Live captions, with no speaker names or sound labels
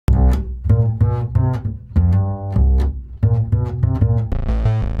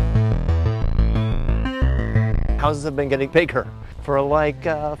Houses have been getting bigger for like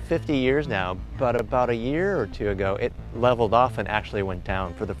 50 years now, but about a year or two ago, it leveled off and actually went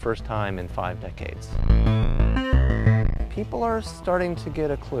down for the first time in 5 decades. People are starting to get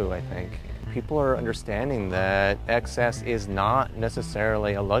a clue, I think. People are understanding that excess is not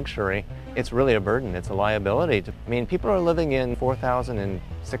necessarily a luxury. It's really a burden. It's a liability. I mean, people are living in 4,000 and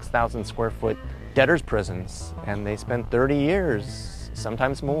 6,000 square foot debtors' prisons, and they spend 30 years,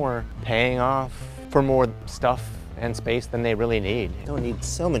 sometimes more, paying off for more stuff and space than they really need. You don't need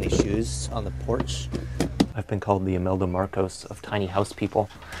so many shoes on the porch. I've been called the Imelda Marcos of tiny house people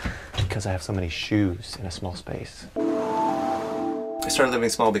because I have so many shoes in a small space. I started living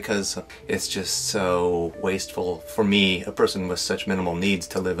small because it's just so wasteful for me, a person with such minimal needs,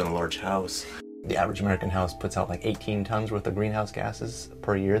 to live in a large house. The average American house puts out like 18 tons worth of greenhouse gases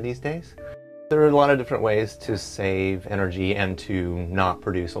per year these days. There are a lot of different ways to save energy and to not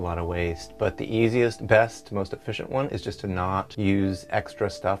produce a lot of waste, but the easiest, best, most efficient one is just to not use extra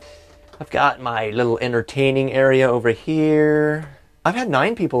stuff. I've got my little entertaining area over here. I've had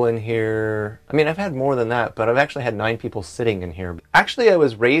 9 people in here. I mean, I've had more than that, but I've actually had 9 people sitting in here. Actually, I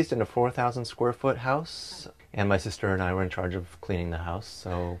was raised in a 4,000 square foot house, and my sister and I were in charge of cleaning the house,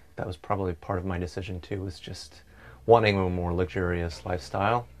 so that was probably part of my decision too, was just wanting a more luxurious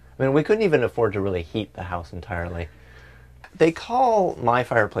lifestyle. I mean, we couldn't even afford to really heat the house entirely. They call my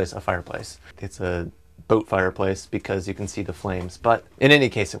fireplace a fireplace. It's a boat fireplace because you can see the flames, but in any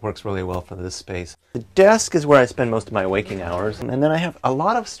case it works really well for this space. The desk is where I spend most of my waking hours, and then I have a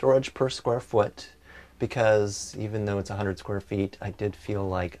lot of storage per square foot because even though it's 100 square feet, I did feel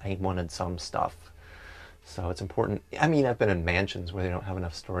like I wanted some stuff. So it's important. I mean, I've been in mansions where they don't have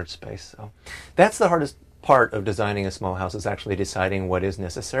enough storage space, so that's the hardest part of designing a small house, is actually deciding what is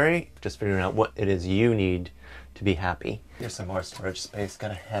necessary, just figuring out what it is you need to be happy. Here's some more storage space.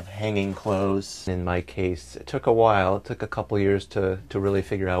 Gotta have hanging clothes. In my case, it took a while. It took a couple years to really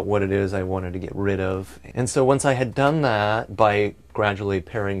figure out what it is I wanted to get rid of. And so once I had done that, by gradually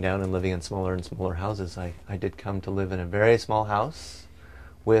paring down and living in smaller and smaller houses, I did come to live in a very small house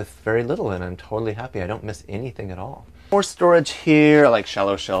with very little, and I'm totally happy. I don't miss anything at all. More storage here. I like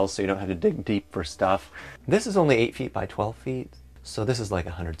shallow shelves so you don't have to dig deep for stuff. This is only 8 feet by 12 feet, so this is like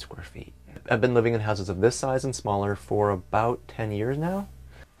 100 square feet. I've been living in houses of this size and smaller for about 10 years now.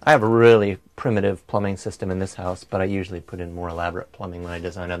 I have a really primitive plumbing system in this house, but I usually put in more elaborate plumbing when I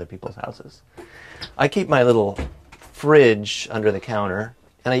design other people's houses. I keep my little fridge under the counter,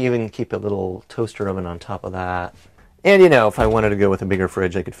 and I even keep a little toaster oven on top of that. And you know, if I wanted to go with a bigger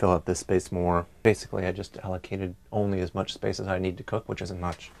fridge, I could fill out this space more. Basically, I just allocated only as much space as I need to cook, which isn't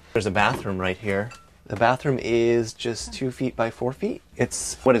much. There's a bathroom right here. The bathroom is just 2 feet by 4 feet.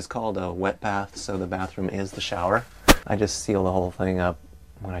 It's what is called a wet bath, so the bathroom is the shower. I just seal the whole thing up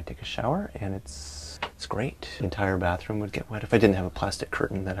when I take a shower, and it's great. The entire bathroom would get wet. If I didn't have a plastic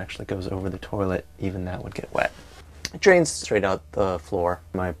curtain that actually goes over the toilet, even that would get wet. It drains straight out the floor.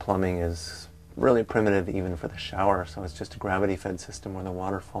 My plumbing is really primitive even for the shower, so it's just a gravity-fed system where the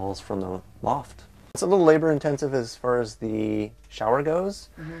water falls from the loft. It's a little labor-intensive as far as the shower goes,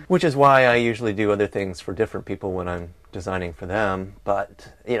 which is why I usually do other things for different people when I'm designing for them,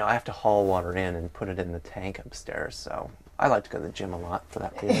 but you know, I have to haul water in and put it in the tank upstairs, so I like to go to the gym a lot for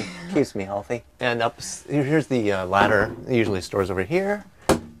that reason. Keeps me healthy. And here's the ladder. It usually stores over here,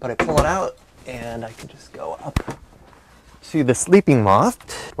 but I pull it out and I can just go up to the sleeping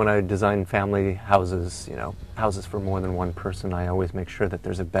loft. When I design family houses, you know, houses for more than one person, I always make sure that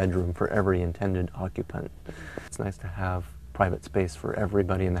there's a bedroom for every intended occupant. It's nice to have private space for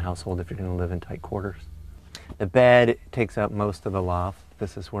everybody in the household if you're going to live in tight quarters. The bed takes up most of the loft.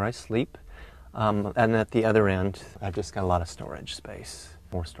 This is where I sleep. And at the other end, I've just got a lot of storage space.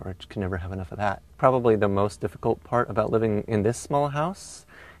 More storage, can never have enough of that. Probably the most difficult part about living in this small house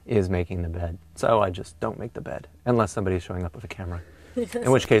is making the bed. So I just don't make the bed, unless somebody's showing up with a camera.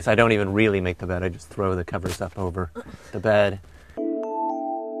 In which case, I don't even really make the bed, I just throw the covers up over the bed.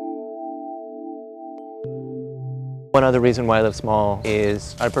 One other reason why I live small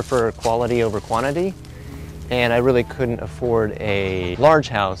is I prefer quality over quantity, and I really couldn't afford a large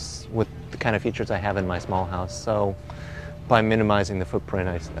house with the kind of features I have in my small house. So by minimizing the footprint,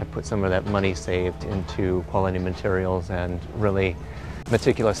 I put some of that money saved into quality materials and really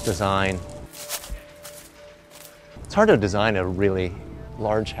meticulous design. It's hard to design a really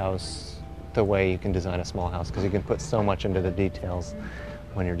large house the way you can design a small house, because you can put so much into the details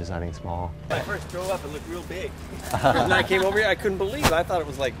when you're designing small. When I first drove up, it looked real big. And I came over here, I couldn't believe it. I thought it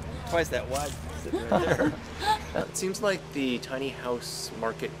was like twice that wide. sitting right there. It seems like the tiny house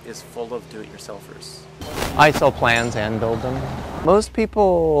market is full of do-it-yourselfers. I sell plans and build them. Most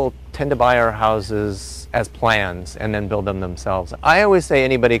people tend to buy our houses as plans and then build them themselves. I always say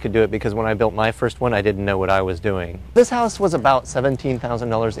anybody could do it because when I built my first one, I didn't know what I was doing. This house was about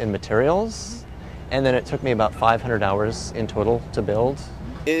 $17,000 in materials, and then it took me about 500 hours in total to build.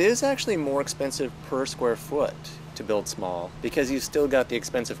 It is actually more expensive per square foot to build small because you've still got the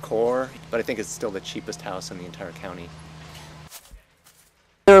expensive core, but I think it's still the cheapest house in the entire county.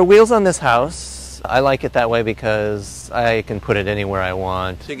 There are wheels on this house. I like it that way because I can put it anywhere I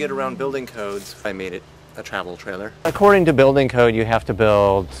want. To get around building codes, I made it a travel trailer. According to building code, you have to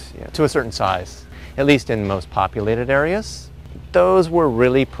build to a certain size, at least in most populated areas. Those were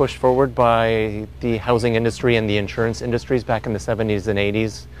really pushed forward by the housing industry and the insurance industries back in the 70s and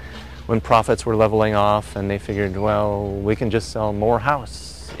 80s when profits were leveling off, and they figured, well, we can just sell more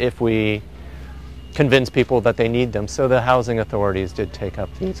house if we convince people that they need them. So the housing authorities did take up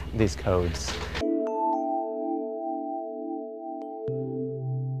these codes.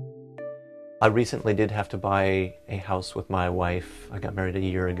 I recently did have to buy a house with my wife. I got married a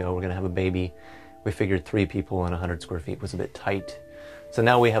year ago. We're going to have a baby. We figured 3 people and 100 square feet was a bit tight. So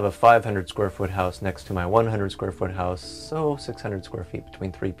now we have a 500 square foot house next to my 100 square foot house, so 600 square feet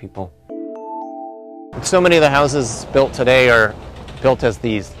between 3 people. So many of the houses built today are built as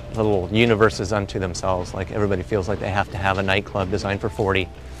these little universes unto themselves. Like everybody feels like they have to have a nightclub designed for 40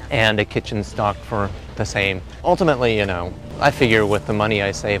 and a kitchen stocked for the same. Ultimately, you know, I figure with the money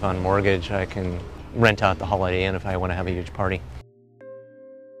I save on mortgage, I can rent out the Holiday Inn if I want to have a huge party.